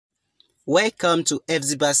Welcome to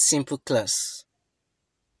Hephzibah's simple class.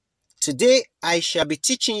 Today I shall be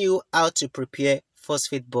teaching you how to prepare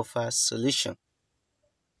phosphate buffer solution.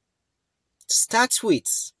 To start with,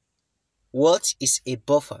 what is a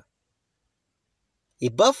buffer? A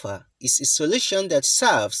buffer is a solution that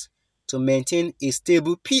serves to maintain a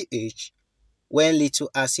stable pH when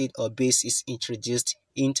little acid or base is introduced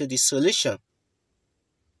into the solution.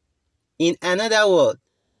 In another word,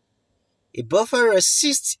 a buffer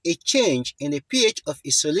resists a change in the pH of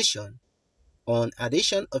a solution on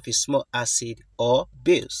addition of a small acid or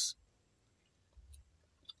base.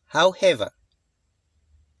 However,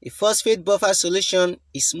 a phosphate buffer solution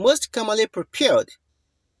is most commonly prepared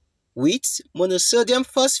with monosodium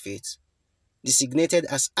phosphate, designated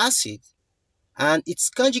as acid, and its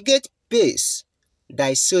conjugate base,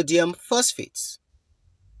 disodium phosphate,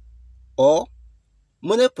 or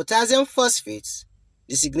monopotassium phosphate,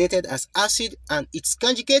 designated as acid, and its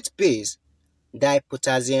conjugate base,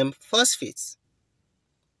 dipotassium phosphate.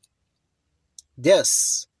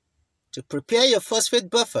 Thus, to prepare your phosphate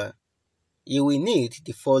buffer, you will need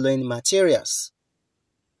the following materials.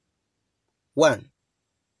 1.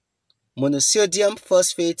 Monosodium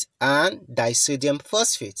phosphate and disodium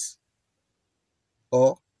phosphate,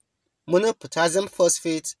 or monopotassium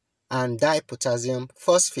phosphate and dipotassium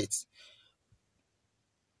phosphate.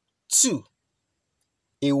 2.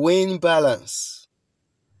 A weighing balance.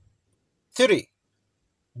 3.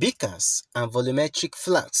 Beakers and volumetric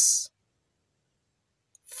flasks.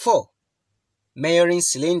 4. Measuring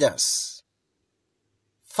cylinders.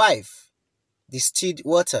 5. Distilled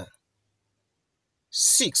water.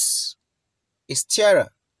 6. A stirrer.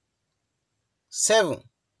 7.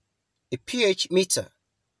 A pH meter.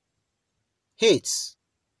 8.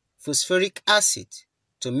 Phosphoric acid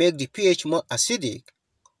to make the pH more acidic,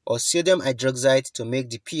 or sodium hydroxide to make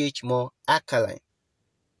the pH more alkaline.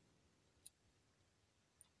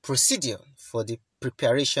 Procedure for the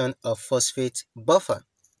preparation of phosphate buffer.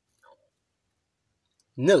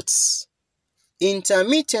 Notes: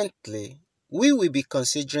 intermittently, we will be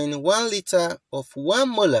considering 1 liter of 1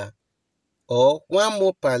 molar or 1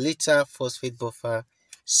 mole per liter phosphate buffer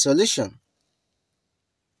solution.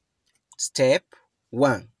 Step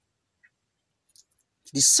 1.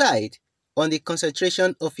 Decide on the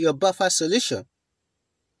concentration of your buffer solution.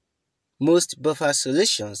 Most buffer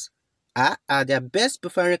solutions are at their best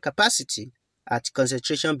buffering capacity at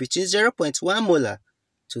concentration between 0.1 molar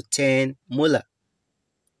to 10 molar.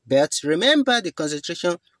 But remember, the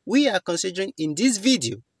concentration we are considering in this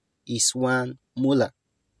video is 1 molar.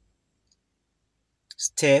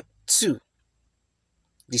 Step 2.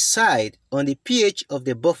 Decide on the pH of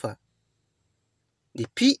the buffer. The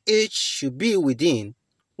pH should be within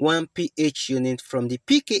 1 pH unit from the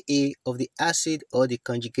pKa of the acid or the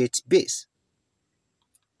conjugate base.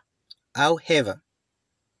 However,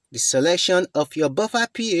 the selection of your buffer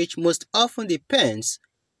pH most often depends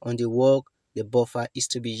on the work the buffer is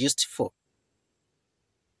to be used for.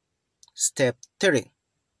 Step 3.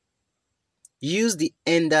 Use the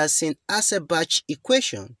Anderson-Hasselbalch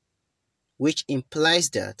equation, which implies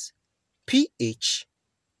that pH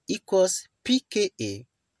equals pKa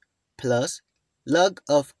plus log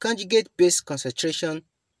of conjugate base concentration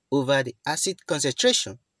over the acid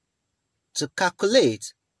concentration, to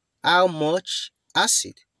calculate how much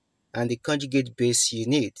acid and the conjugate base you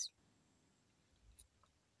need.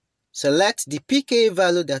 Select the pKa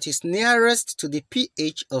value that is nearest to the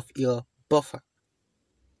pH of your buffer.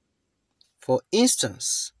 For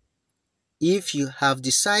instance, if you have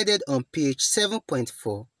decided on pH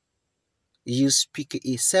 7.4, use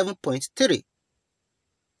pKa 7.3,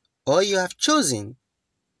 or you have chosen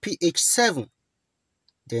pH 7,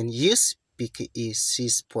 then use pKa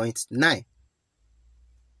 6.9.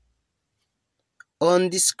 On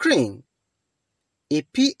the screen, a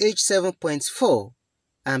pH 7.4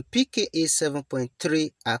 and pKa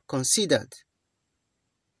 7.3 are considered.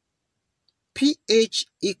 pH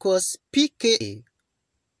equals pKa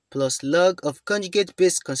plus log of conjugate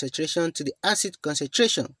base concentration to the acid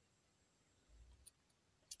concentration.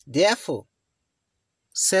 Therefore,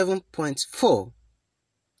 7.4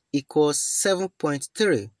 equals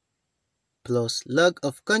 7.3 plus log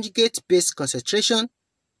of conjugate base concentration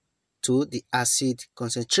to the acid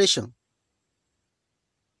concentration.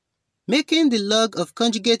 Making the log of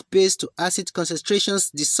conjugate base to acid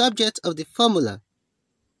concentrations the subject of the formula,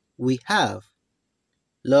 we have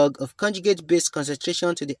log of conjugate base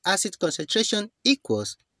concentration to the acid concentration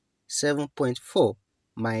equals 7.4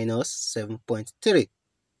 minus 7.3.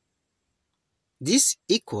 This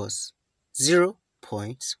equals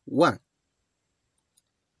 0.1.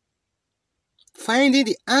 Finding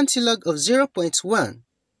the antilog of 0.1,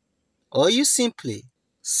 or you simply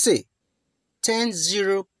say 10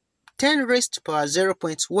 raised to power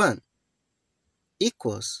 0.1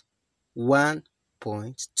 equals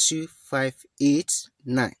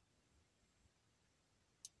 1.2589.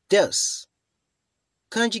 Thus,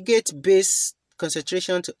 conjugate base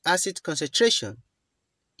concentration to acid concentration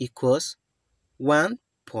equals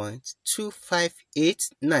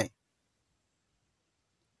 1.2589.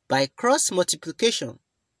 By cross multiplication,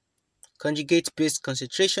 conjugate base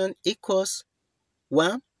concentration equals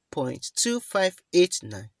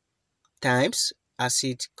 1.2589 times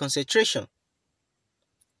acid concentration.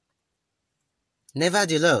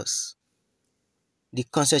 Nevertheless, the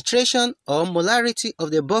concentration or molarity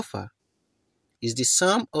of the buffer is the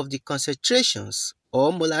sum of the concentrations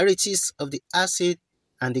or molarities of the acid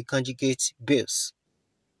and the conjugate base.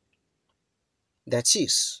 That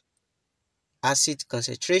is, acid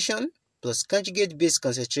concentration plus conjugate base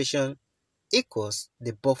concentration equals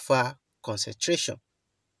the buffer concentration.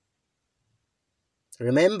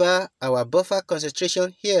 Remember, our buffer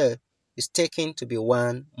concentration here is taken to be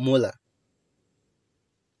 1 molar.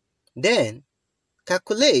 Then,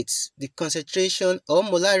 calculate the concentration or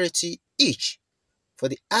molarity each for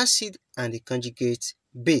the acid and the conjugate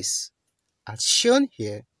base, as shown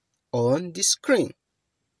here on the screen.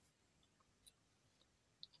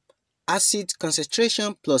 Acid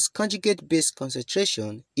concentration plus conjugate base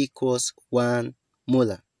concentration equals 1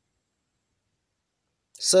 molar.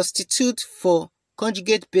 Substitute for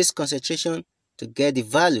conjugate base concentration to get the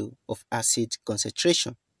value of acid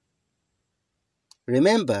concentration.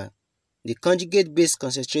 Remember, the conjugate base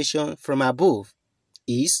concentration from above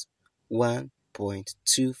is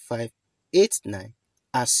 1.2589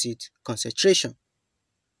 acid concentration.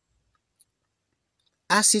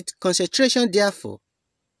 Acid concentration, therefore,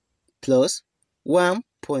 plus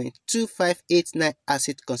 1.2589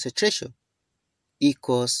 acid concentration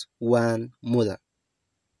equals 1 molar.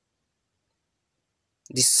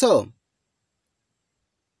 The sum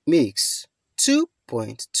makes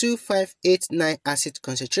 2.2589 acid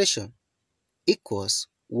concentration equals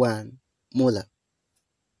 1 molar.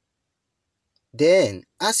 Then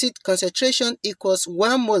acid concentration equals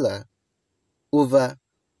 1 molar over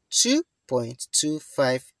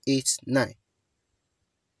 2.2589.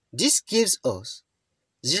 This gives us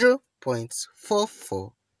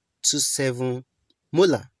 0.4427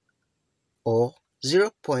 molar or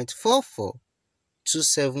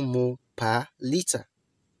 0.4427 mole per liter.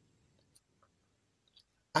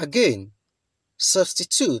 Again,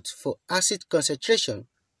 substitute for acid concentration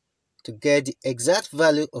to get the exact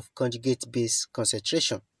value of conjugate base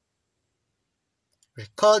concentration.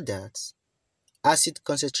 Recall that acid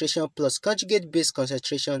concentration plus conjugate base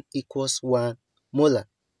concentration equals 1 molar.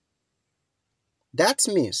 That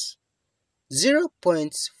means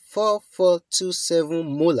 0.4427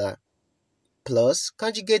 molar plus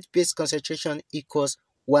conjugate base concentration equals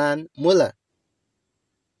 1 molar.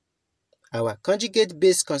 Our conjugate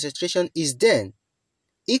base concentration is then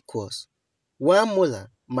equals 1 molar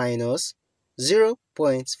minus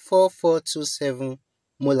 0.4427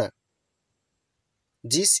 molar.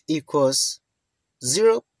 This equals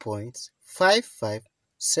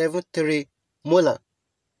 0.5573 molar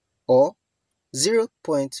or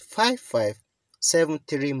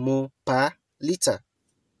 0.5573 mole per liter.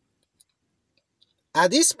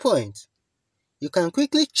 At this point, you can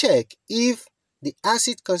quickly check if the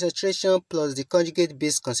acid concentration plus the conjugate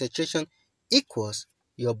base concentration equals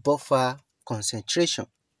your buffer concentration.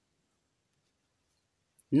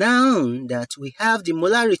 Now that we have the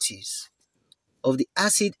molarities of the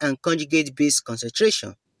acid and conjugate base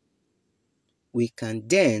concentration, we can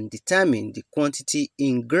then determine the quantity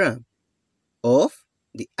in gram of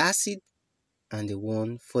the acid and the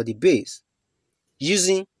one for the base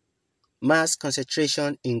using mass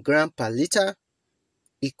concentration in gram per liter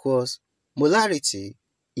equals molarity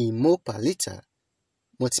in mole per liter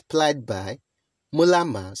multiplied by molar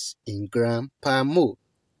mass in gram per mole,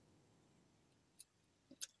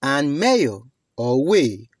 and measure or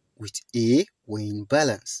weigh with a weighing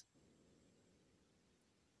balance.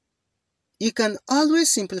 You can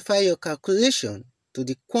always simplify your calculation to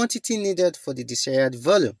the quantity needed for the desired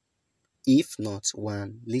volume, if not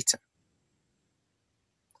 1 liter.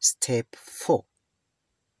 Step 4.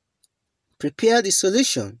 Prepare the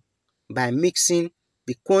solution by mixing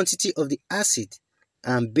the quantity of the acid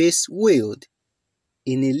and base weighed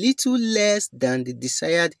in a little less than the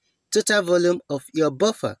desired total volume of your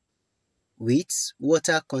buffer with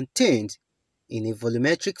water contained in a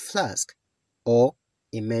volumetric flask or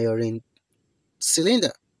a measuring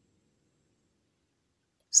cylinder.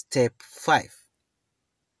 Step 5.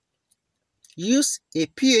 Use a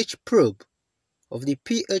pH probe of the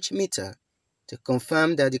pH meter to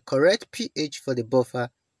confirm that the correct pH for the buffer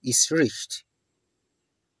is reached.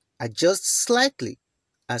 Adjust slightly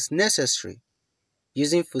as necessary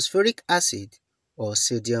using phosphoric acid or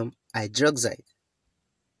sodium hydroxide.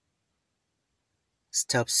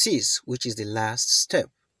 Step 6, which is the last step.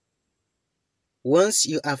 Once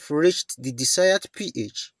you have reached the desired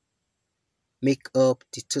pH, make up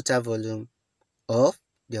the total volume of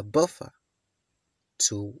the buffer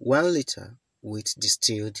to 1 liter with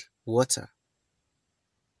distilled water.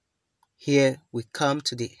 Here we come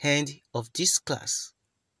to the end of this class.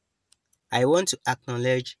 I want to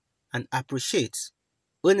acknowledge and appreciate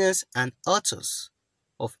owners and authors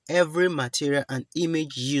of every material and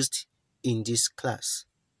image used in this class.